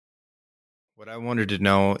What I wanted to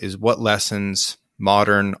know is what lessons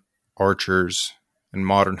modern archers and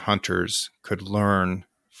modern hunters could learn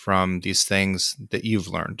from these things that you've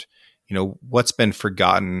learned. What's been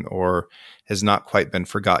forgotten or has not quite been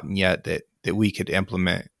forgotten yet that we could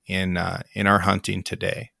implement in our hunting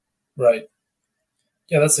today. Right.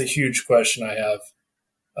 Yeah, that's a huge question I have.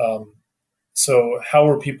 So how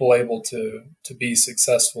were people able to be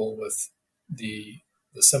successful with the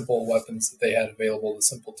simple weapons that they had available, the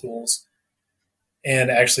simple tools,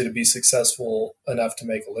 and actually to be successful enough to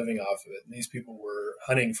make a living off of it? And these people were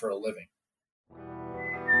hunting for a living.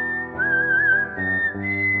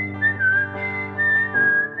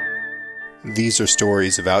 These are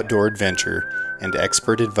stories of outdoor adventure and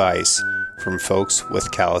expert advice from folks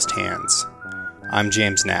with calloused hands. I'm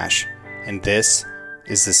James Nash, and this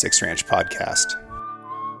is the Six Ranch Podcast.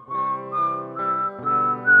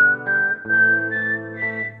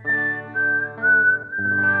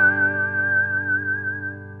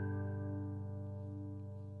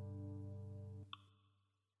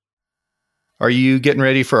 Are you getting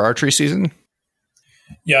ready for archery season?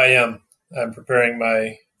 Yeah, I am. I'm preparing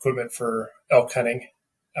my equipment for elk hunting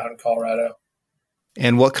out in Colorado.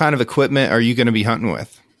 And what kind of equipment are you going to be hunting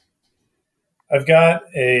with? I've got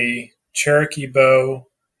a Cherokee bow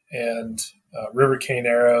and river cane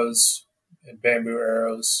arrows and bamboo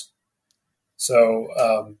arrows. So,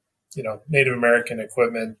 Native American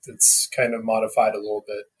equipment that's kind of modified a little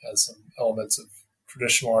bit, has some elements of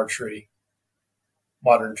traditional archery,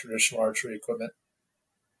 modern traditional archery equipment.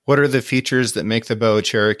 What are the features that make the bow a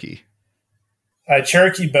Cherokee?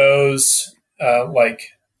 Cherokee bows, like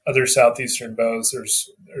other southeastern bows, there's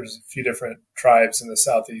a few different tribes in the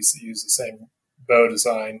southeast that use the same bow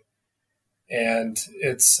design, and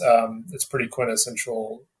it's pretty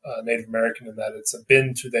quintessential Native American in that it's a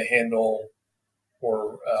bend through the handle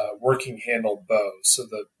or working handle bow. So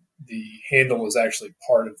the handle is actually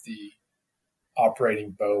part of the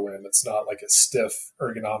operating bow limb. It's not like a stiff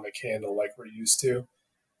ergonomic handle like we're used to.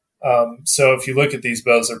 So if you look at these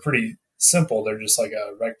bows, they're pretty simple. They're just like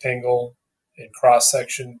a rectangle in cross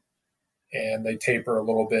section, and they taper a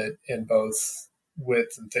little bit in both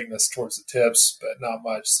width and thickness towards the tips, but not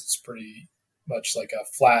much. It's pretty much like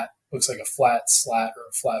looks like a flat slat or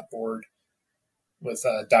a flat board with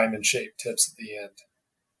diamond shaped tips at the end.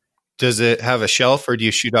 Does it have a shelf, or do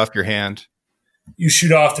you shoot off your hand? You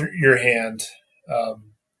shoot off your hand.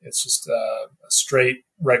 It's just a straight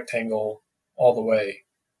rectangle all the way.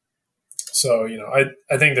 So,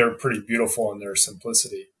 I think they're pretty beautiful in their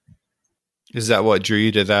simplicity. Is that what drew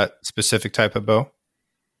you to that specific type of bow?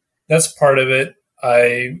 That's part of it.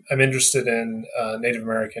 I'm interested in Native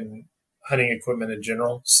American hunting equipment in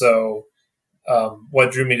general. So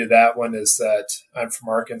what drew me to that one is that I'm from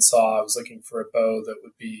Arkansas. I was looking for a bow that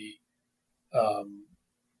would be,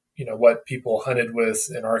 what people hunted with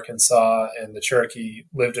in Arkansas, and the Cherokee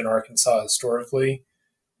lived in Arkansas historically.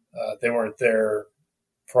 They weren't there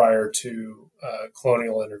prior to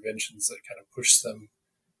colonial interventions that kind of pushed them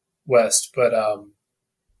west. But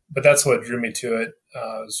that's what drew me to it.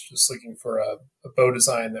 I was just looking for a bow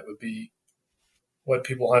design that would be what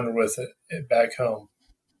people hunted with it back home.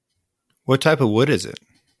 What type of wood is it?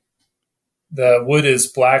 The wood is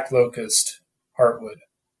black locust heartwood.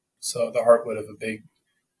 So the heartwood of a big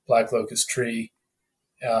black locust tree.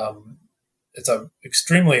 It's an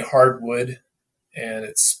extremely hard wood, and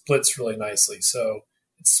it splits really nicely. So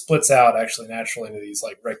it splits out actually naturally into these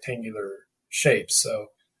like rectangular shapes. So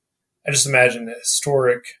I just imagine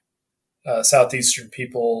historic Southeastern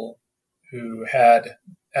people who had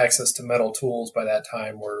access to metal tools by that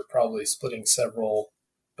time were probably splitting several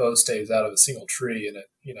bow staves out of a single tree, and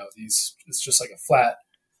it's just like a flat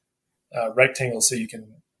rectangle, so you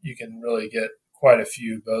can really get quite a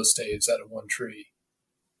few bow staves out of one tree.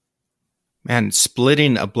 Man,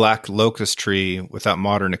 splitting a black locust tree without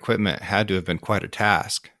modern equipment had to have been quite a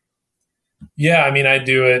task. Yeah, I mean, I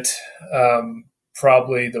do it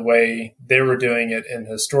probably the way they were doing it in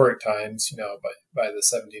historic times, by the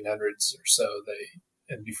 1700s or so.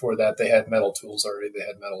 And before that, they had metal tools already. They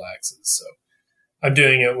had metal axes. So I'm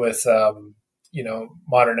doing it with,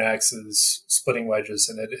 modern axes, splitting wedges,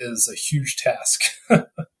 and it is a huge task.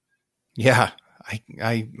 Yeah,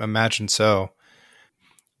 I imagine so.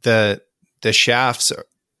 The shafts,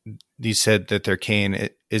 you said that they're cane.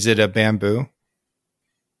 Is it a bamboo?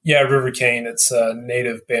 Yeah, river cane. It's a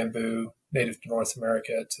native bamboo, native to North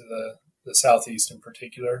America, to the Southeast in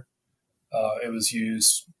particular. It was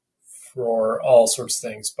used for all sorts of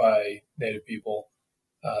things by Native people.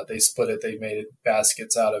 They split it. They made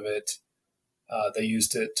baskets out of it. They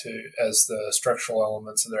used it as the structural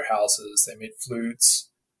elements of their houses. They made flutes,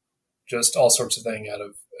 just all sorts of things out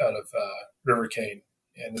river cane,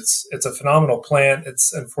 and it's a phenomenal plant.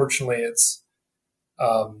 Unfortunately it's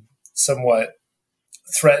somewhat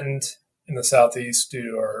threatened in the southeast due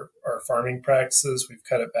to our farming practices. We've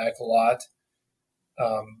cut it back a lot.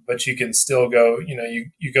 But you can still go,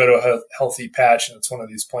 you go to a healthy patch, and it's one of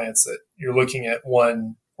these plants that you're looking at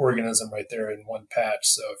one organism right there in one patch.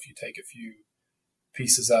 So if you take a few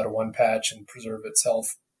pieces out of one patch and preserve its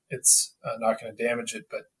health, it's not going to damage it.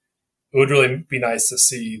 But it would really be nice to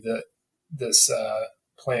see this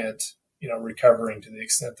plant, recovering to the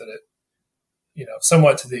extent that it,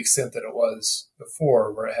 somewhat to the extent that it was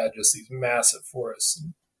before, where it had just these massive forests.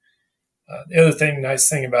 The other nice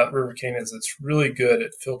thing about river cane is it's really good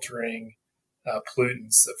at filtering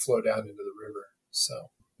pollutants that flow down into the river.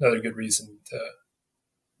 So another good reason to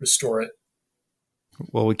restore it.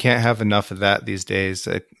 Well, we can't have enough of that these days.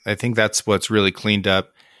 I think that's what's really cleaned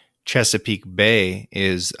up Chesapeake Bay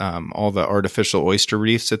is all the artificial oyster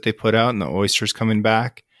reefs that they put out and the oysters coming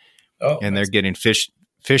back. And they're getting fish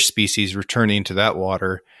species returning to that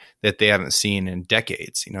water that they haven't seen in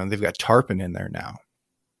decades. They've got tarpon in there now.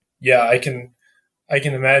 Yeah, I can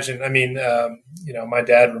imagine. I mean, my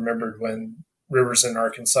dad remembered when rivers in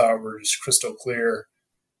Arkansas were just crystal clear,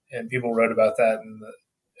 and people wrote about that in the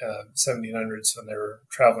 1700s when they were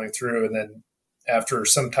traveling through. And then after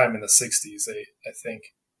some time in the 60s, I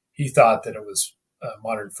think he thought that it was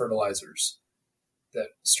modern fertilizers that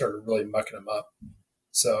started really mucking them up.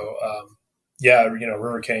 So,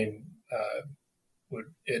 river cane,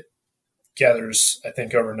 it gathers, I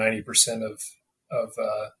think, over 90% of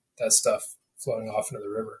that stuff flowing off into the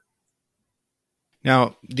river.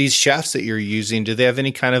 Now, these shafts that you're using, do they have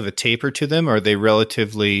any kind of a taper to them, or are they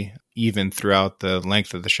relatively even throughout the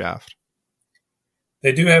length of the shaft?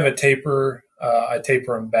 They do have a taper. I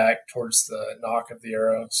taper them back towards the nock of the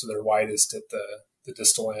arrow, so they're widest at the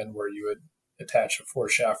distal end where you would attach a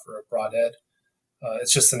foreshaft or a broadhead.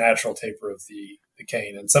 It's just the natural taper of the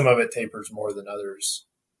cane, and some of it tapers more than others.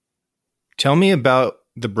 Tell me about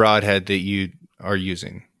the broadhead that you are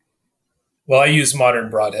using. Well, I use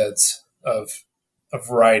modern broadheads of a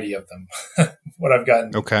variety of them. What I've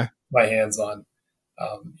gotten my hands on.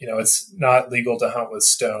 It's not legal to hunt with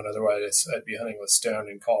stone. Otherwise, I'd be hunting with stone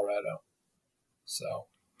in Colorado. So,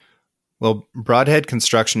 well, broadhead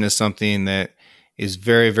construction is something that is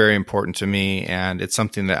very, very important to me. And it's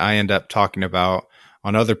something that I end up talking about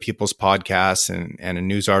on other people's podcasts and in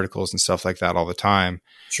news articles and stuff like that all the time.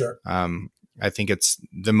 Sure. I think it's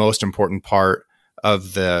the most important part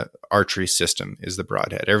of the archery system is the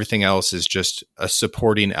broadhead. Everything else is just a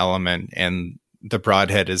supporting element, and the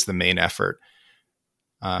broadhead is the main effort.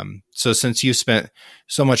 So since you spent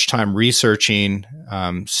so much time researching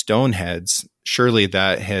stone heads, surely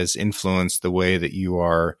that has influenced the way that you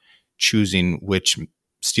are choosing which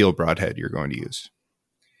steel broadhead you're going to use.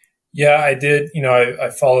 Yeah, I did.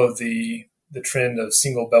 I followed the trend of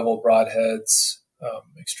single bevel broadheads,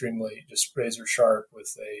 extremely just razor sharp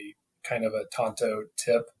with a kind of a Tonto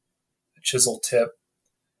tip, a chisel tip.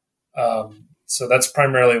 So that's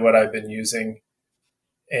primarily what I've been using.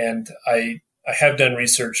 And I have done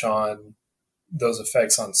research on those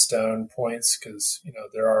effects on stone points because,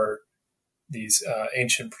 there are these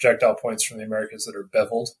ancient projectile points from the Americas that are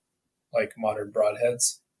beveled like modern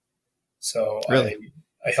broadheads. So really?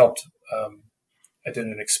 I helped, I did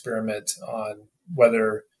an experiment on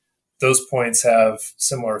whether those points have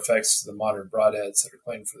similar effects to the modern broadheads that are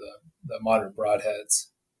claimed for the modern broadheads,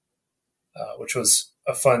 which was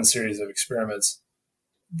a fun series of experiments.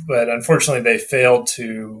 But unfortunately, they failed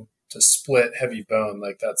to split heavy bone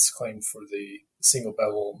like that's claimed for the single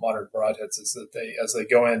bevel modern broadheads. Is that as they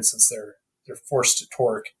go in, since they're forced to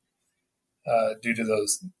torque due to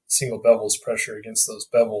those single bevels pressure against those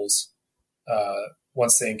bevels.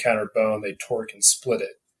 Once they encounter bone, they torque and split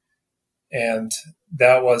it. And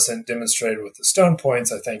that wasn't demonstrated with the stone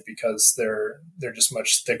points, I think, because they're just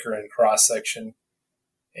much thicker in cross section.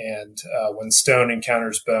 And when stone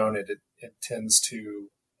encounters bone, it tends to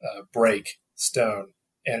break stone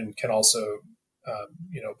and can also,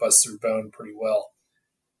 bust through bone pretty well,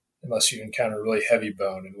 unless you encounter really heavy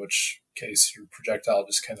bone, in which case your projectile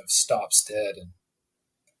just kind of stops dead. And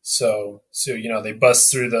so they bust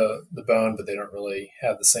through the bone, but they don't really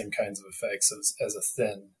have the same kinds of effects as a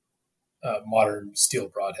thin modern steel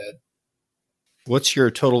broadhead. What's your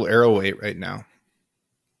total arrow weight right now?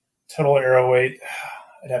 Total arrow weight,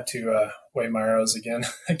 I'd have to weigh my arrows again.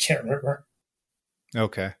 I can't remember.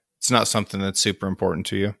 Okay. It's not something that's super important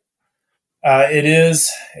to you. It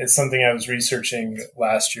is. It's something I was researching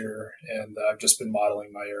last year, and I've just been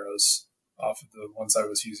modeling my arrows off of the ones I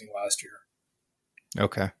was using last year.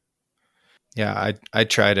 Okay. Yeah, I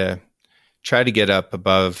try to try to get up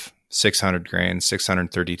above 600 grains.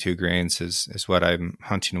 632 grains is what I'm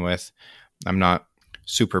hunting with. I'm not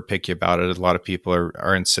super picky about it. A lot of people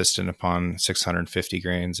are insistent upon 650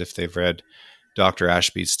 grains if they've read Dr.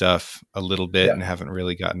 Ashby's stuff a little bit and haven't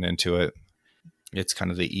really gotten into it. It's kind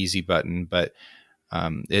of the easy button, but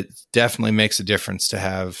it definitely makes a difference to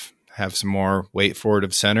have some more weight forward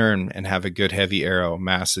of center and have a good heavy arrow.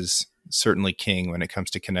 Mass is certainly king when it comes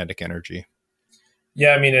to kinetic energy.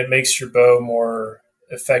 Yeah, I mean, it makes your bow more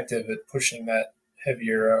effective at pushing that heavy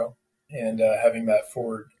arrow, and having that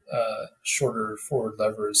shorter forward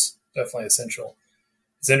lever is definitely essential.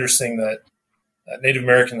 It's interesting that Native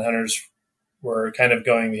American hunters were kind of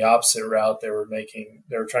going the opposite route. They were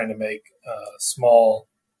trying to make small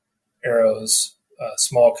arrows,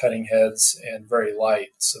 small cutting heads, and very light.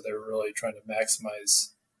 So they were really trying to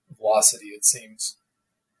maximize velocity, it seems.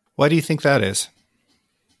 Why do you think that is?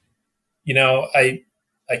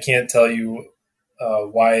 I can't tell you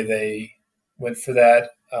why they went for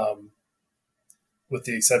that, with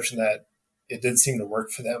the exception that it did seem to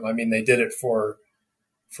work for them. I mean, they did it for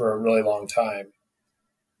a really long time.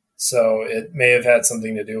 So it may have had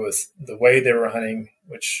something to do with the way they were hunting,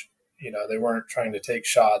 which, they weren't trying to take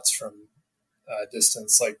shots from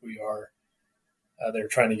distance like we are. They were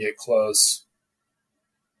trying to get close,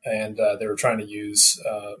 and they were trying to use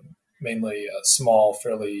mainly small,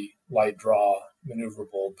 fairly light draw,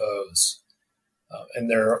 maneuverable bows. And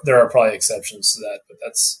there are probably exceptions to that, but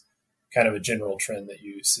that's kind of a general trend that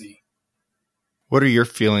you see. What are your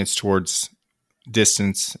feelings towards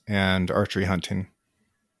distance and archery hunting?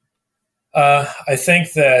 I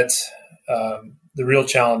think that the real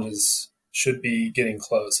challenges should be getting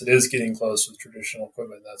close. It is getting close with traditional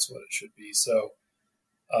equipment. That's what it should be. So,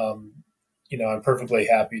 I'm perfectly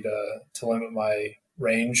happy to limit my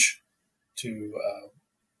range to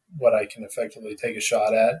what I can effectively take a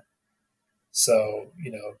shot at. So,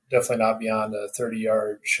 definitely not beyond a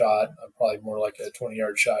 30-yard shot. I'm probably more like a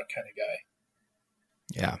 20-yard shot kind of guy.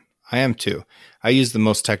 Yeah, I am too. I use the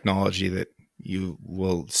most technology that you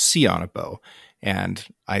will see on a bow, and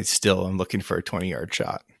I still am looking for a 20-yard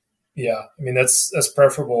shot. Yeah, I mean, that's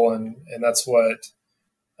preferable, and that's what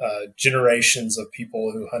generations of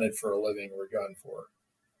people who hunted for a living were going for.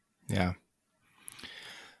 Yeah.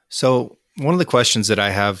 So one of the questions that I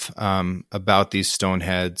have about these stone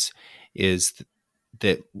heads is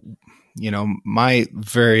that, my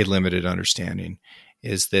very limited understanding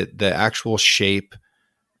is that the actual shape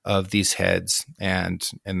of these heads and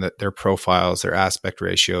their profiles, their aspect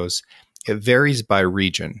ratios, it varies by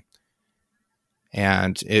region.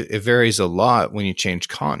 And it varies a lot when you change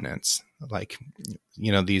continents. Like,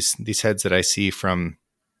 these heads that I see from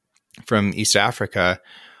East Africa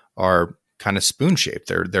are kind of spoon shaped.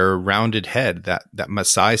 They're a rounded head. That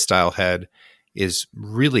Maasai style head is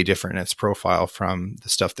really different in its profile from the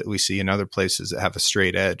stuff that we see in other places that have a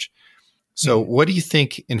straight edge. So what do you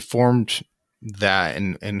think informed that,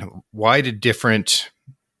 and why did different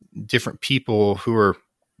people who are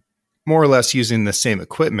more or less using the same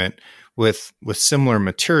equipment with similar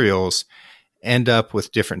materials end up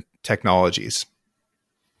with different technologies?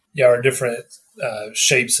 Yeah, or different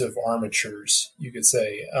shapes of armatures, you could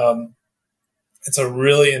say. It's a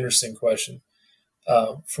really interesting question.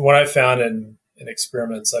 From what I've found in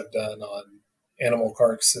experiments I've done on animal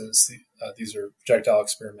carcasses, these are projectile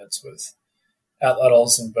experiments with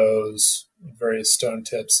atlatls and bows, and various stone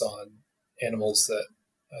tips on animals that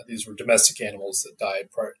these were domestic animals that died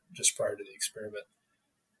just prior to the experiment.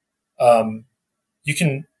 You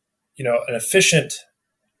can, an efficient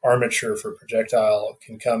armature for projectile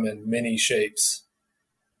can come in many shapes.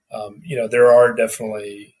 There are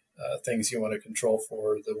definitely things you want to control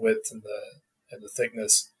for the width and the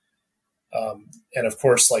thickness. And of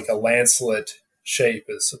course, like a lancelet shape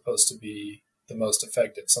is supposed to be the most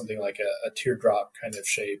effective, something like a teardrop kind of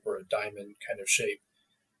shape or a diamond kind of shape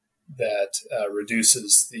that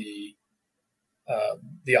reduces the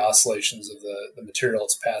oscillations of the material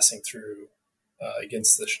it's passing through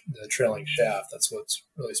against the trailing shaft. That's what's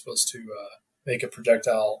really supposed to make a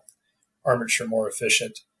projectile armature more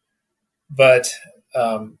efficient. But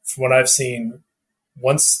from what I've seen,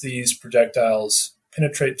 once these projectiles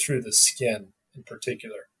penetrate through the skin in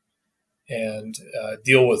particular and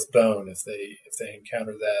deal with bone, if they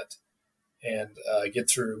encounter that, and get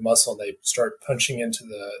through muscle and they start punching into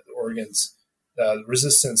the organs, the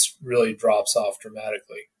resistance really drops off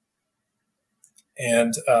dramatically.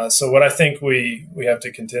 And so what I think we have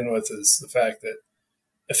to contend with is the fact that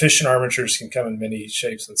efficient armatures can come in many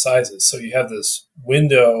shapes and sizes. So you have this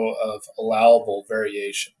window of allowable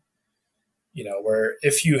variation, where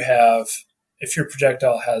if your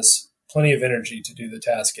projectile has plenty of energy to do the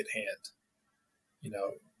task at hand,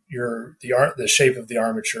 the shape of the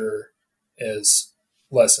armature is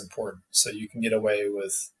less important. So you can get away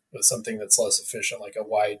with something that's less efficient, like a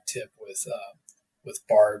wide tip with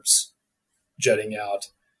barbs jutting out,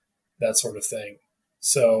 that sort of thing.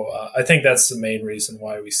 So I think that's the main reason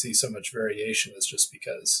why we see so much variation, is just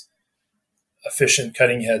because efficient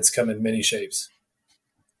cutting heads come in many shapes.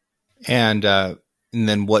 And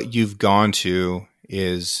then what you've gone to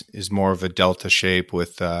is more of a delta shape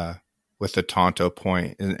with a Tonto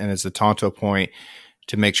point, and it's a Tonto point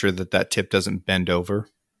to make sure that tip doesn't bend over.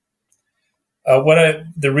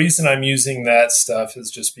 The reason I'm using that stuff is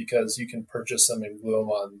just because you can purchase them and glue them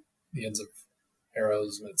on the ends of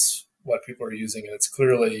arrows, and it's what people are using, and it's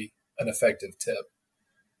clearly an effective tip.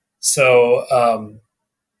 So,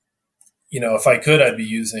 if I could, I'd be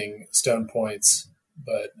using stone points,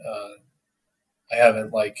 but I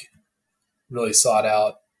haven't really sought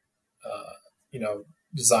out,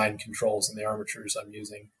 design controls in the armatures I'm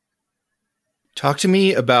using. Talk to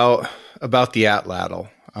me about the atlatl.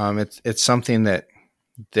 It's something that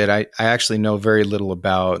I actually know very little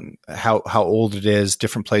about, how old it is,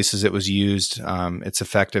 different places it was used, its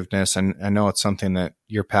effectiveness. And I know it's something that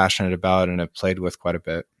you're passionate about and have played with quite a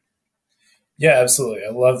bit. Yeah, absolutely.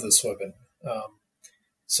 I love this weapon.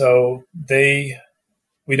 So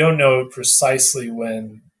we don't know precisely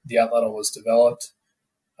when the atlatl was developed.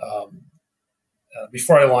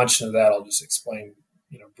 Before I launch into that, I'll just explain,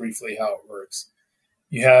 briefly how it works.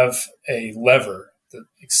 You have a lever that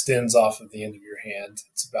extends off of the end of your hand.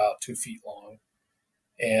 It's about 2 feet long,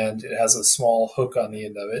 and it has a small hook on the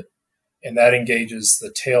end of it, and that engages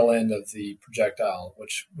the tail end of the projectile,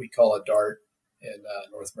 which we call a dart in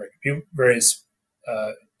North America. Various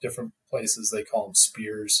different places, they call them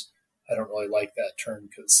spears. I don't really like that term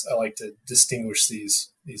because I like to distinguish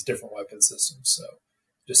these different weapon systems. So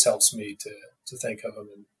it just helps me to think of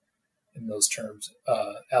them in those terms,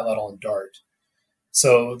 atlatl and dart.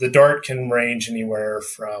 So the dart can range anywhere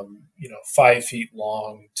from 5 feet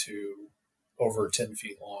long to over 10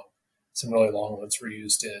 feet long. Some really long ones were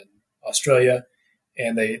used in Australia,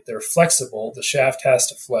 and they're flexible. The shaft has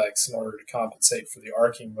to flex in order to compensate for the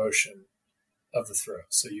arcing motion of the throw.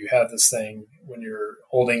 So you have this thing when you're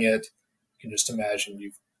holding it. You can just imagine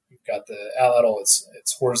you've got the atlatl.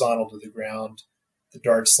 It's horizontal to the ground. The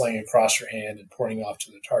dart's laying across your hand and pointing off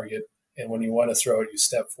to the target. And when you want to throw it, you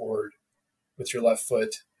step forward with your left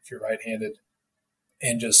foot, if you're right-handed,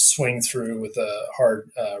 and just swing through with a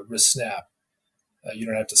hard wrist snap. You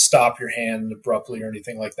don't have to stop your hand abruptly or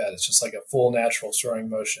anything like that. It's just like a full natural throwing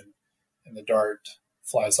motion, and the dart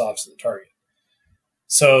flies off to the target.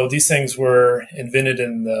 So these things were invented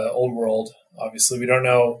in the Old World. Obviously, we don't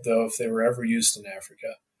know, though, if they were ever used in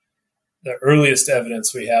Africa. The earliest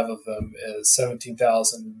evidence we have of them is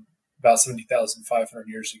about 70,500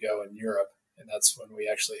 years ago in Europe, and that's when we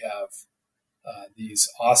actually have these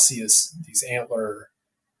osseous, these antler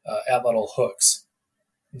atlatl hooks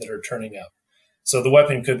that are turning up. So the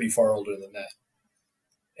weapon could be far older than that.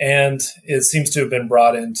 And it seems to have been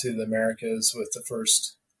brought into the Americas with the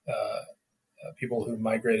first people who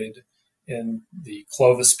migrated in the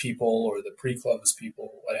Clovis people or the pre-Clovis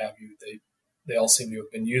people, what have you. They all seem to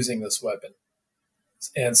have been using this weapon.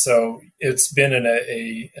 And so it's been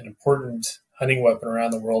an important hunting weapon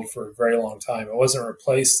around the world for a very long time. It wasn't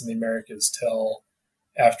replaced in the Americas till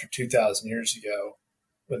after 2,000 years ago,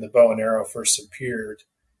 when the bow and arrow first appeared.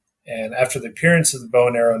 And after the appearance of the bow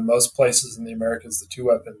and arrow in most places in the Americas, the two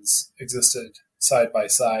weapons existed side by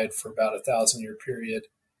side for about 1,000-year period.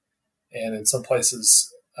 And in some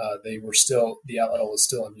places, the atlatl was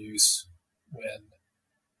still in use when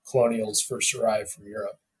colonials first arrived from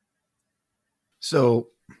Europe. So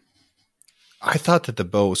I thought that the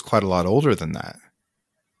bow was quite a lot older than that.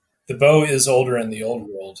 The bow is older in the Old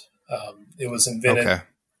World. It was invented.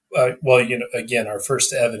 Okay. Again, our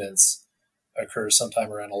first evidence occurs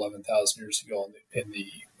sometime around 11,000 years ago in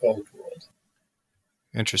the Old World.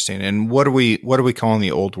 Interesting. And what are we calling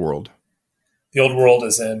the Old World? The Old World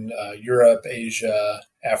is in Europe, Asia,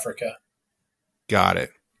 Africa. Got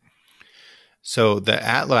it. So the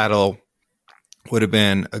atlatl would have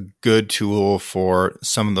been a good tool for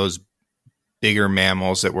some of those bigger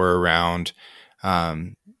mammals that were around,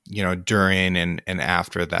 during and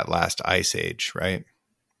after that last ice age, right?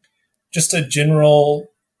 Just a general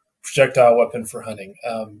projectile weapon for hunting.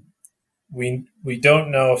 We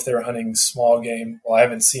don't know if they're hunting small game. Well, I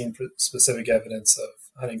haven't seen specific evidence of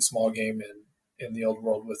hunting small game in the Old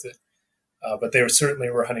World with it, but they certainly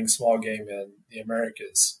were hunting small game in the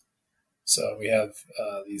Americas. So we have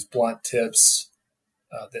these blunt tips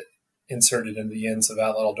that inserted into the ends of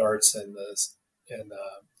atlatl darts in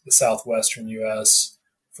the southwestern U.S.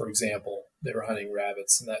 for example. They were hunting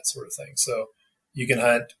rabbits and that sort of thing. So you can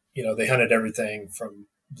hunt, they hunted everything from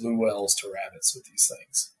blue whales to rabbits with these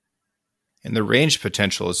things. And the range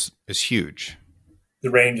potential is huge. The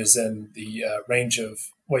range is in the range of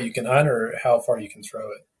what you can hunt or how far you can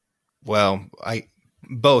throw it. Well,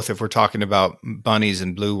 both if we're talking about bunnies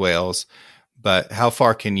and blue whales, but how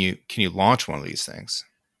far can you launch one of these things?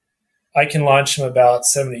 I can launch them about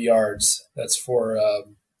 70 yards. That's for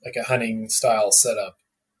like a hunting style setup.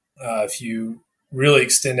 If you really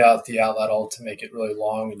extend out the outlet hole to make it really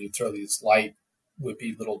long and you throw these light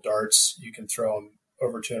whippy little darts, you can throw them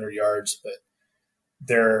over 200 yards, but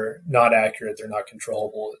they're not accurate. They're not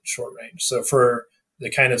controllable at short range. So for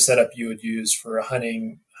the kind of setup you would use for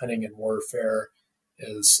hunting and warfare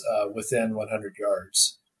is within 100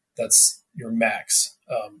 yards. That's your max.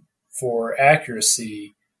 For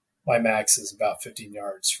accuracy, my max is about 15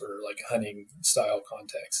 yards for like a hunting style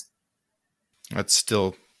context. That's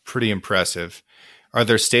still pretty impressive. Are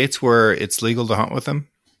there states where it's legal to hunt with them?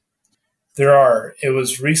 There are. It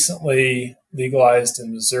was recently legalized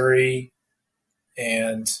in Missouri,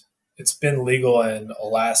 and it's been legal in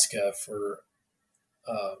Alaska for,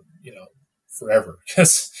 forever.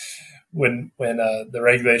 Because when the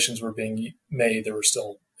regulations were being made, there were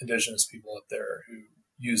still indigenous people up there who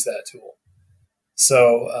used that tool.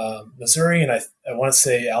 So Missouri and I want to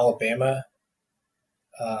say Alabama.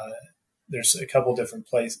 There's a couple different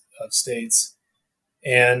states,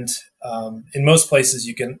 and in most places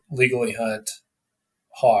you can legally hunt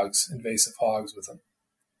invasive hogs with them.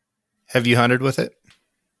 Have you hunted with it?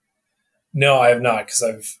 No, I have not, because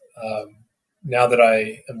I've now that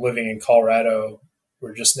I am living in Colorado,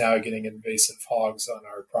 we're just now getting invasive hogs on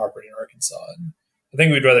our property in Arkansas. And I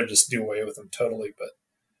think we'd rather just do away with them totally, but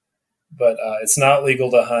it's not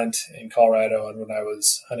legal to hunt in Colorado. And when I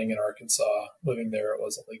was hunting in Arkansas, living there, it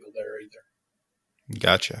wasn't legal there either.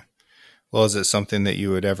 Gotcha. Well, is it something that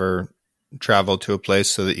you would ever travel to a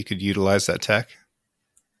place so that you could utilize that tech?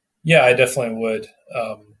 Yeah, I definitely would.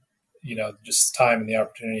 Just time and the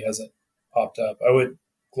opportunity hasn't popped up. I would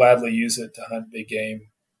gladly use it to hunt big game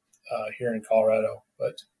here in Colorado,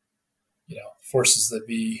 but forces that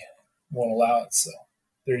be won't allow it. So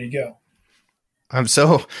there you go. I'm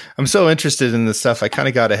so interested in this stuff. I kind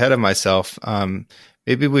of got ahead of myself.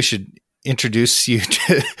 Maybe we should introduce you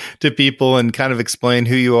to people and kind of explain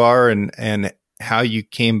who you are and how you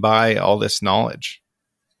came by all this knowledge.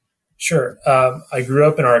 Sure. I grew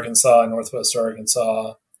up in Arkansas, Northwest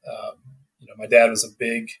Arkansas. My dad was a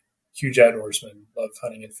huge outdoorsman, loved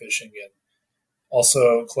hunting and fishing, and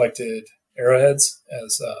also collected arrowheads,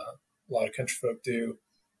 as a lot of country folk do,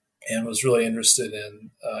 and was really interested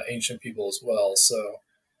in ancient people as well. So,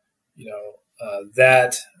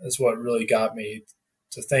 that is what really got me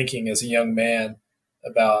to thinking as a young man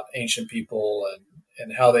about ancient people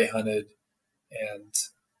and how they hunted. And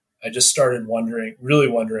I just started really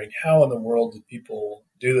wondering how in the world did people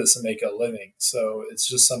do this and make a living? So it's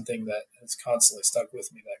just something that has constantly stuck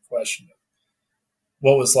with me, that question of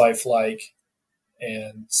what was life like?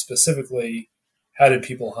 And specifically, how did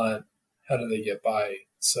people hunt? How did they get by?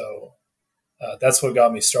 So that's what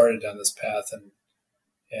got me started down this path.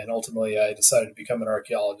 And ultimately, I decided to become an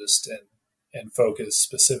archaeologist and focus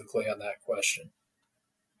specifically on that question.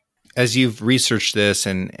 As you've researched this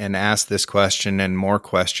and asked this question and more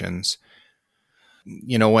questions,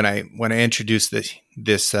 when I introduced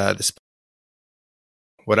this,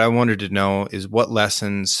 what I wanted to know is what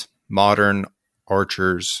lessons modern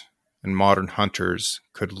archers and modern hunters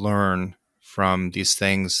could learn from these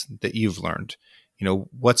things that you've learned.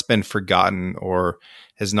 What's been forgotten or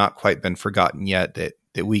has not quite been forgotten yet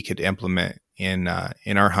that we could implement in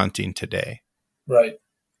our hunting today. Right.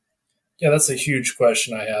 Yeah, that's a huge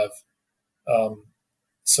question I have.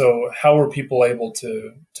 So how were people able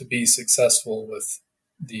to be successful with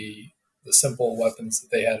the simple weapons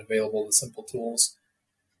that they had available, the simple tools,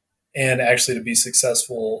 and actually to be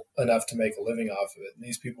successful enough to make a living off of it? And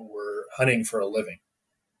these people were hunting for a living.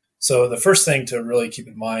 So the first thing to really keep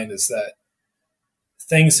in mind is that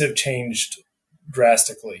things have changed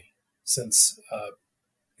drastically since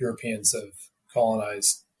Europeans have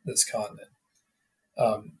colonized this continent.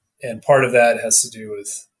 And part of that has to do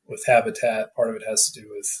with habitat. Part of it has to do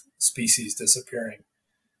with species disappearing.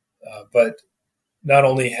 But not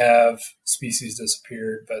only have species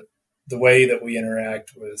disappeared, but the way that we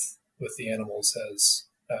interact with the animals has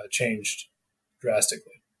changed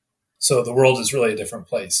drastically. So the world is really a different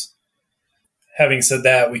place. Having said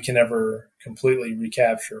that, we can never completely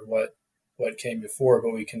recapture what came before,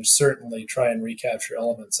 but we can certainly try and recapture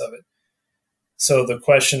elements of it. So the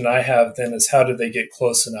question I have then is, how did they get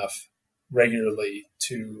close enough regularly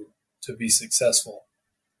to be successful?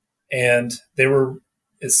 And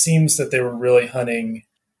it seems that they were really hunting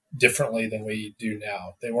differently than we do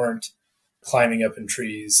now. They weren't climbing up in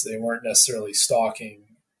trees. They weren't necessarily stalking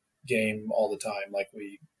game all the time like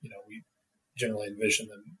we generally envision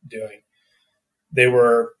them doing. They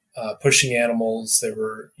were pushing animals. They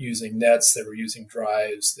were using nets. They were using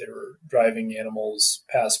drives. They were driving animals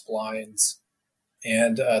past blinds.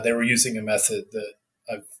 And they were using a method that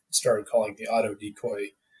I've started calling the auto decoy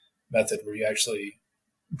method, where you actually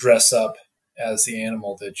dress up as the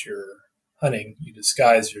animal that you're hunting. You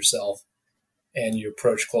disguise yourself and you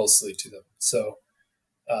approach closely to them. So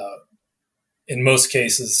in most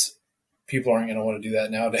cases, people aren't going to want to do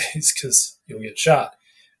that nowadays because you'll get shot,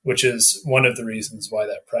 which is one of the reasons why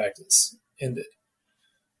that practice ended.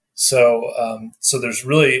 So there's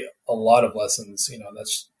really a lot of lessons,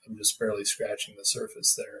 I'm just barely scratching the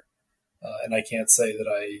surface there. And I can't say that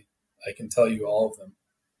I can tell you all of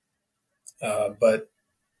them. But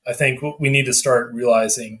I think we need to start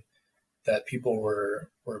realizing that people were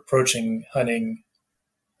approaching hunting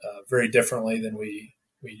very differently than we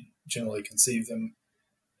generally conceive them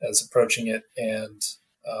as approaching it. And,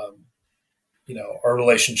 our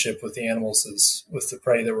relationship with the animals with the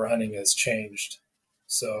prey that we're hunting has changed.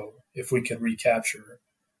 So if we could recapture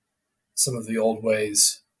some of the old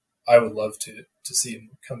ways, I would love to see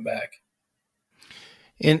them come back.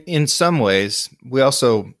 In some ways, we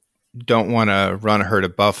also don't want to run a herd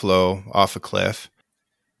of buffalo off a cliff.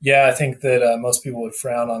 Yeah, I think that most people would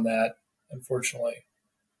frown on that, unfortunately.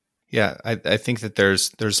 Yeah, I think that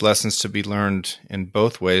there's lessons to be learned in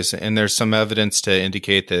both ways, and there's some evidence to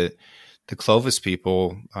indicate that the Clovis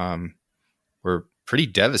people were pretty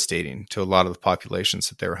devastating to a lot of the populations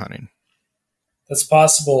that they were hunting. That's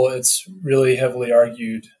possible. It's really heavily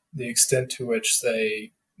argued the extent to which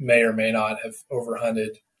they may or may not have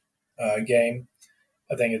overhunted game.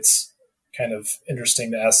 I think it's kind of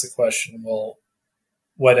interesting to ask the question, well,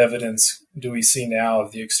 what evidence do we see now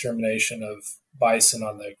of the extermination of bison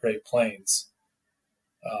on the Great Plains?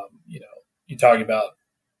 You talk about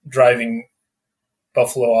driving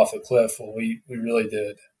buffalo off a cliff. Well, we really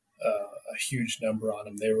did a huge number on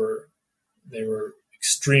them. They were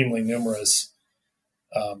extremely numerous.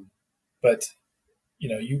 But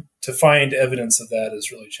to find evidence of that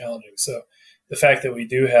is really challenging. So the fact that we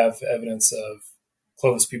do have evidence of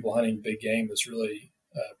Clovis people hunting big game is really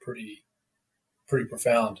pretty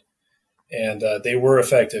profound. And they were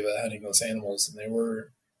effective at hunting those animals, and they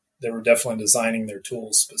were definitely designing their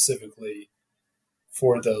tools specifically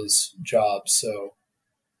for those jobs. So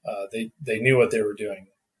they knew what they were doing.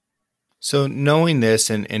 So knowing this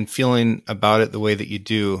and feeling about it the way that you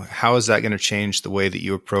do, how is that going to change the way that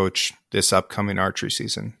you approach this upcoming archery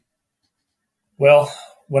season? Well,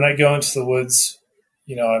 when I go into the woods,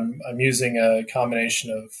 I'm using a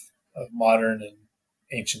combination of modern and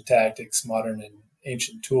ancient tactics, modern and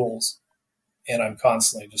ancient tools. And I'm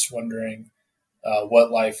constantly just wondering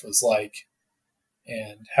what life was like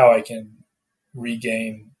and how I can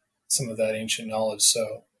regain some of that ancient knowledge.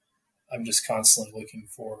 So I'm just constantly looking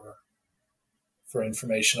for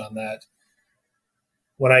information on that.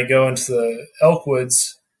 When I go into the elk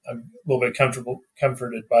woods, I'm a little bit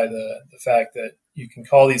comforted by the fact that you can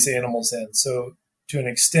call these animals in. So to an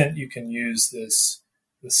extent, you can use this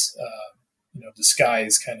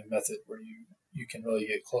disguise kind of method where you can really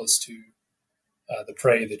get close to the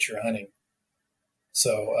prey that you're hunting.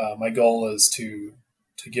 So my goal is to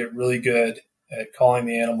get really good at calling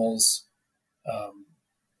the animals,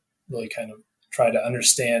 really kind of try to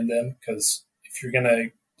understand them, because if you're going to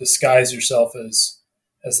disguise yourself as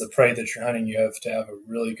the prey that you're hunting, you have to have a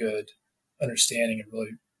really good understanding and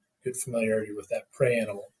really good familiarity with that prey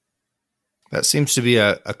animal. That seems to be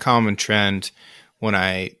a common trend when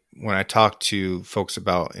I talk to folks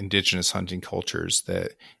about indigenous hunting cultures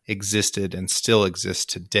that existed and still exist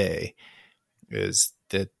today, is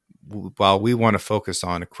that while we want to focus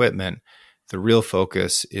on equipment, the real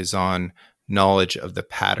focus is on knowledge of the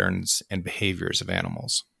patterns and behaviors of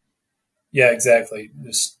animals. Yeah, exactly.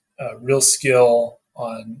 Just real skill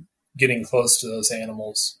on getting close to those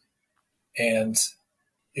animals. And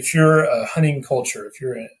if you're a hunting culture, if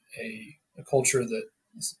you're a culture that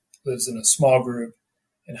lives in a small group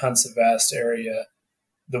and hunts a vast area,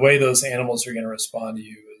 the way those animals are going to respond to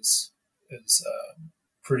you is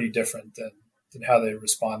pretty different than how they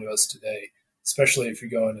respond to us today. Especially if you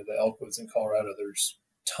go into the elk woods in Colorado, there's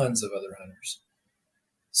tons of other hunters.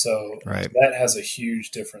 So right. That has a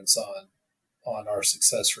huge difference on our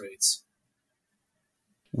success rates.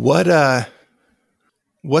 What's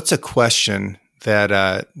a question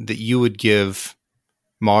that you would give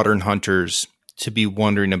modern hunters to be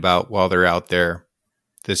wondering about while they're out there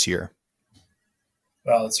this year?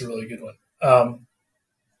 Wow, that's a really good one.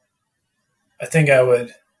 I think I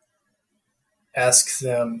would ask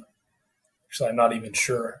them. Actually, I'm not even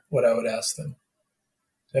sure what I would ask them.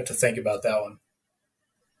 I have to think about that one.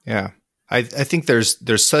 Yeah. I think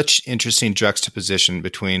there's such interesting juxtaposition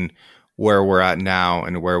between where we're at now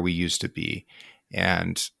and where we used to be.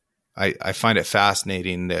 And I find it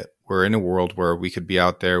fascinating that we're in a world where we could be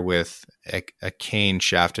out there with a cane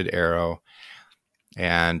shafted arrow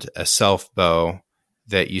and a self bow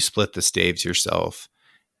that you split the staves yourself.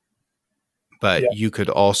 But you could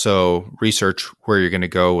also research where you're going to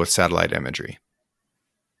go with satellite imagery.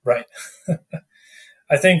 Right.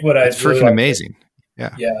 I think it's freaking amazing.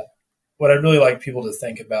 Yeah. What I'd really like people to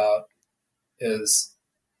think about is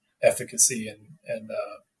efficacy and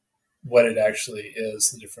what it actually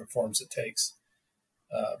is, the different forms it takes.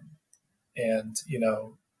 And,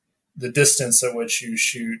 the distance at which you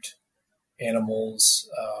shoot animals,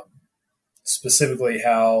 specifically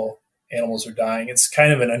how animals are dying. It's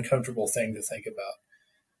kind of an uncomfortable thing to think about.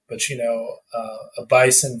 But, a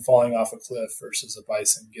bison falling off a cliff versus a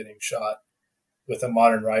bison getting shot with a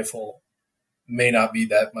modern rifle may not be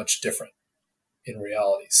that much different in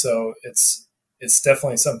reality. So it's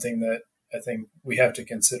definitely something that I think we have to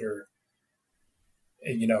consider,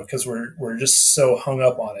 because we're just so hung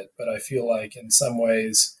up on it. But I feel like in some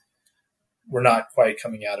ways we're not quite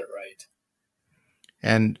coming at it right.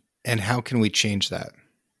 And how can we change that?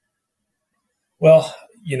 Well,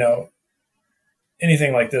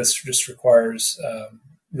 anything like this just requires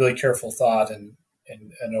really careful thought and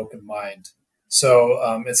an open mind.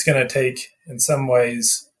 So it's going to take, in some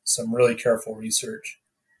ways, some really careful research,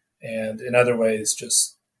 and in other ways,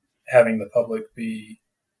 just having the public be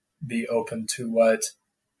open to what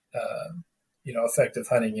effective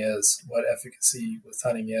hunting is, what efficacy with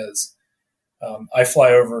hunting is. I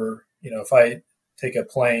fly over, if I take a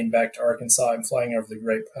plane back to Arkansas, I'm flying over the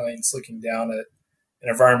Great Plains, looking down at an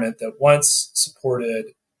environment that once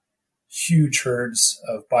supported huge herds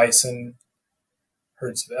of bison,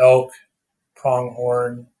 herds of elk,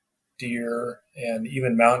 pronghorn, deer, and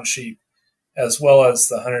even mountain sheep, as well as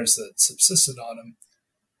the hunters that subsisted on them.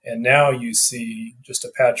 And now you see just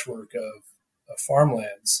a patchwork of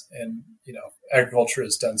farmlands. And, agriculture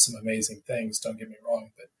has done some amazing things, don't get me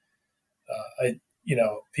wrong. But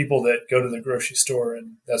people that go to the grocery store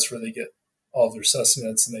and that's where they get all of their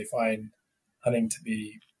sustenance and they find hunting to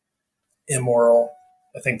be immoral.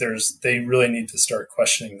 I think they really need to start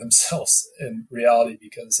questioning themselves in reality,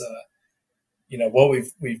 because what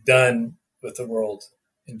we've done with the world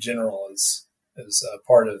in general is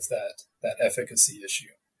part of that efficacy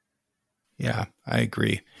issue. Yeah, I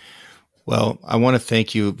agree. Well, I want to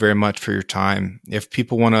thank you very much for your time. If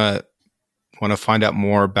people want to find out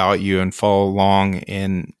more about you and follow along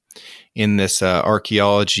in this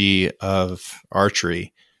archaeology of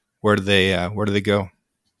archery, where do they go?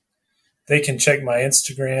 They can check my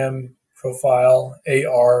Instagram profile,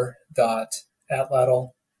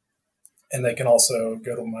 ar.atlatl, and they can also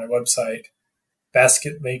go to my website,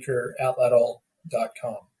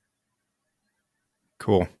 basketmakeratlatl.com.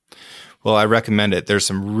 Cool. Well, I recommend it. There's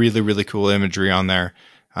some really, really cool imagery on there.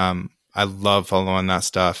 I love following that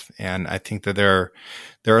stuff. And I think that there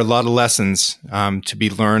are a lot of lessons to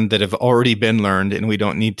be learned that have already been learned, and we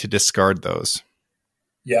don't need to discard those.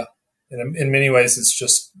 Yeah. And in many ways, it's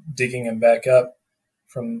just digging them back up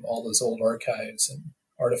from all those old archives and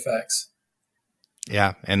artifacts.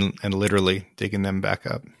 Yeah. And literally digging them back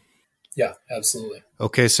up. Yeah, absolutely.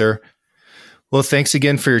 Okay, sir. Well, thanks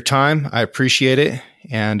again for your time. I appreciate it.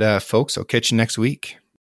 And folks, I'll catch you next week.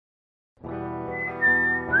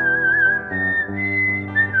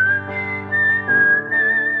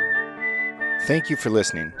 Thank you for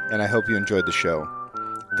listening, and I hope you enjoyed the show.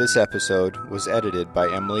 This episode was edited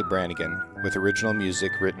by Emily Brannigan, with original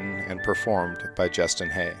music written and performed by Justin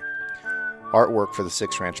Hay. Artwork for the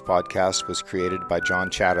Six Ranch podcast was created by John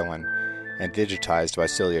Chatelain and digitized by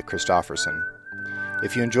Celia Christofferson.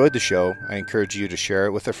 If you enjoyed the show, I encourage you to share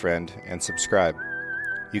it with a friend and subscribe.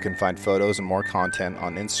 You can find photos and more content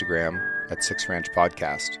on Instagram at Six Ranch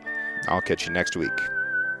Podcast. I'll catch you next week.